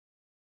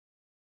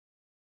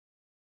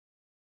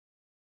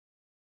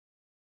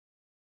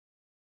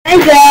Hi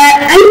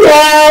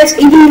guys,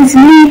 it is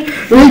me,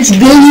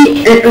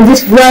 Richgoody, and on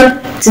this vlog,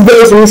 today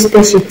is a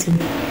special thing.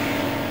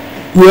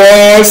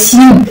 Yes,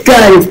 you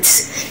got it.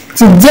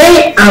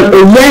 Today I'm a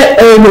year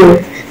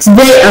older.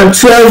 Today I'm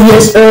 12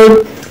 years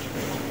old.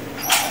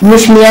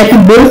 Wish me happy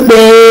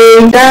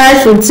birthday,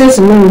 guys. So since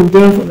I'm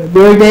doing for my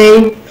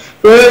birthday,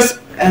 first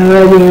I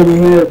already had a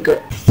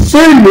haircut.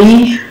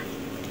 Thirdly,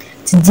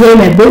 today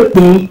my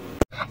birthday.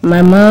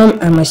 My mom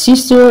and my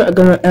sister are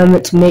gonna help me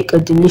to make a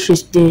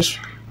delicious dish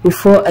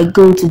before I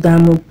go to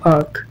Diamond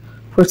Park.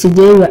 For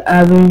today we're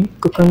having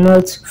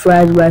coconut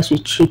fried rice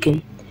with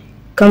chicken.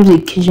 Come to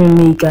the kitchen with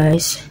me,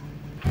 guys.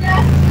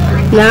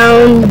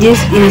 Now this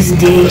is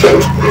the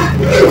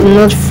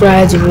coconut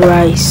fried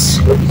rice.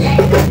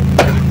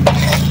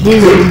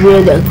 This is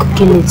where they're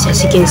cooking it,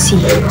 as you can see.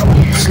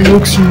 It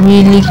looks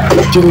really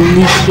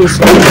delicious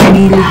and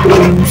really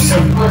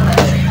juicy.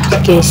 As you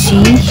can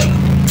see,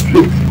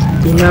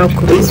 they now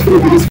cook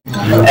it.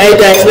 Alright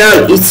guys, now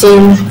I'm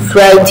eating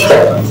fried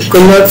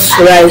coconut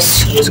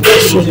rice. As you can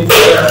see.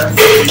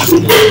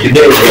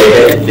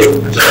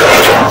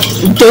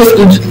 It tastes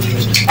good.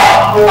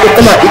 So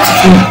come and eat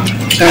it.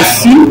 You can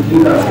see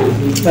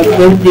my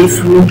birthday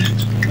food.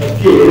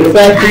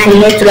 Fried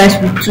coconut rice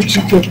with 2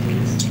 chicken.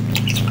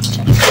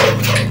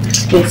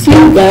 You can see,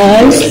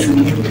 guys.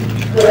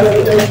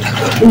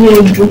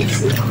 Really good.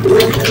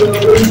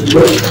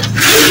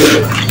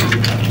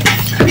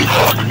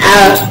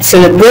 I'll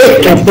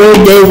celebrate my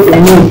birthday with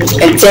me,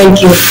 and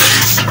thank you.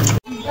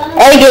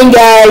 Again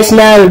guys,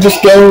 now we're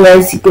just getting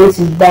ready to go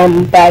to the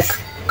Diamond Park.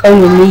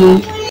 Come with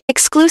me.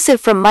 Exclusive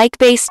from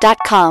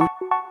MikeBase.com.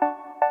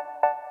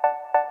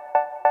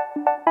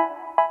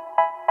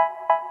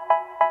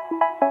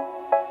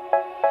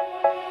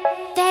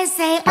 They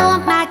say, oh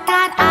my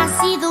God, I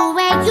see the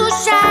way you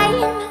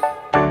shine.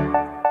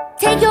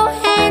 Take your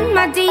hand,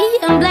 my dear,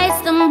 and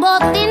place them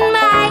both in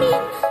mine.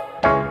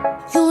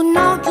 You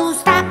know you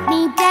stopped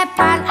me dead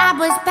while I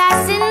was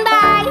passing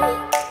by,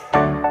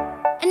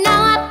 and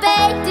now I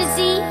beg to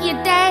see you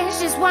dance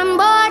just one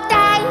more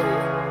time.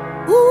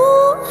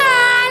 Ooh,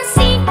 I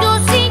see you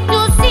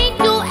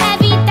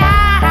every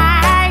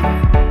time.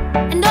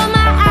 And oh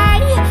my,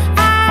 I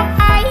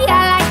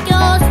like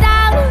your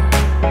style.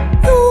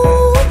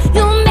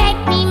 You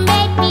make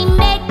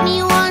me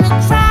wanna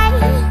try.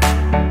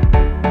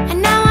 And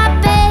now I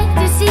beg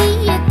to see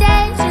you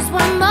dance just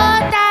one more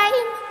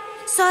time.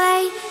 So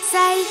they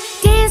say,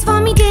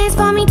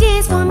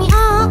 dance for me,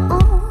 oh, oh.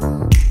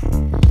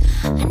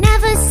 I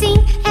never seen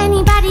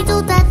anybody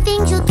do the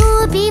things you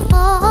do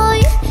before.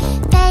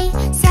 They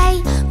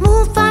say,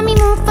 move for me,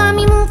 eh.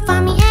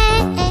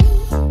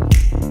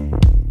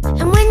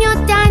 And when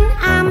you're done,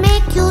 I'll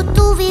make you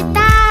do it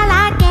all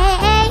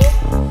again.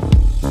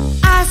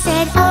 I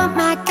said, oh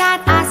my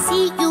God, I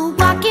see you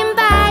walking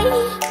by.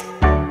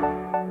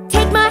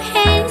 Take my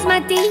hands, my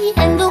dear,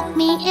 and look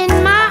me in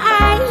my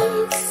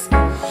eyes.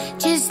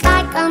 Just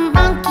like a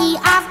monkey,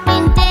 I've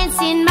been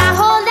dancing my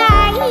whole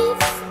life,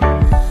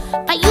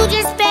 but you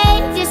just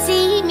beg to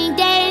see me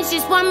dance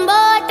just one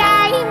more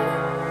time.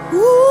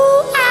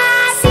 Ooh,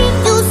 I see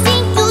you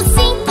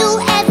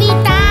every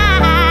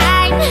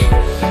time.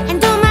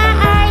 And oh my,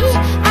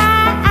 I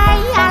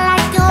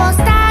like your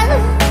style.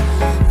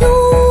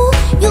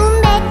 You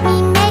make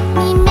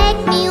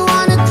me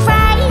wanna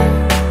cry.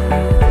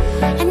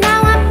 And now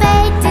I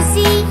beg to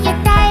see you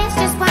dance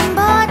just one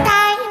more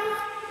time.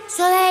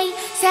 So they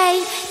say,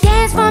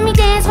 dance for me,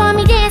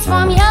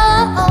 oh,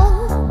 oh.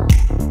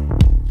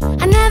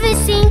 I never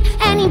seen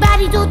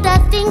anybody do the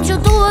things you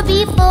do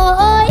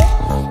before.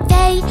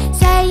 They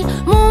say,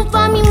 move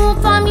for me,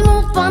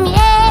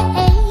 eh.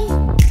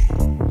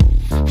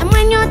 And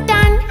when you're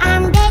done,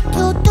 I'm back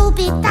to do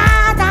it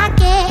all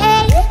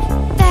again.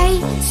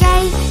 They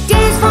say,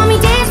 dance for me,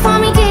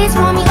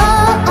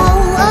 oh, oh,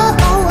 oh,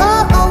 oh,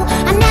 oh, oh.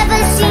 I never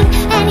seen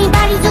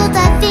anybody do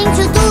the things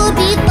you do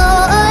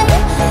before.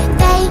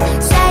 They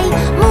say,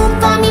 move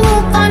for me,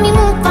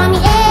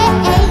 eh.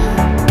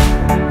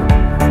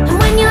 And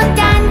when you're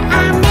done,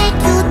 I'll make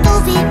you do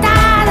it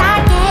all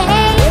again.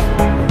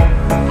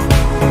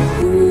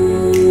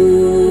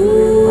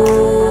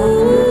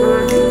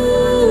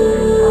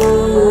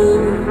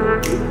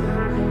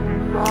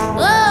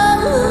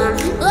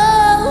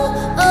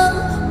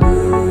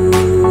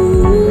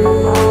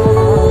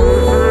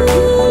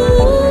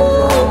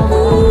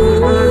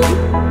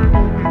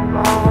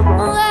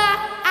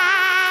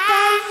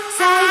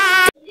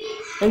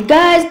 And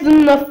guys, do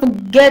not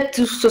forget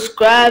to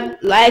subscribe,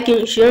 like,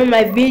 and share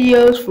my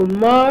videos for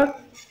more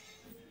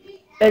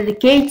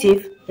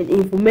educative and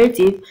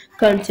informative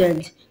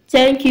content.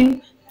 Thank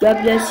you.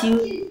 God bless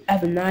you.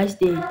 Have a nice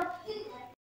day.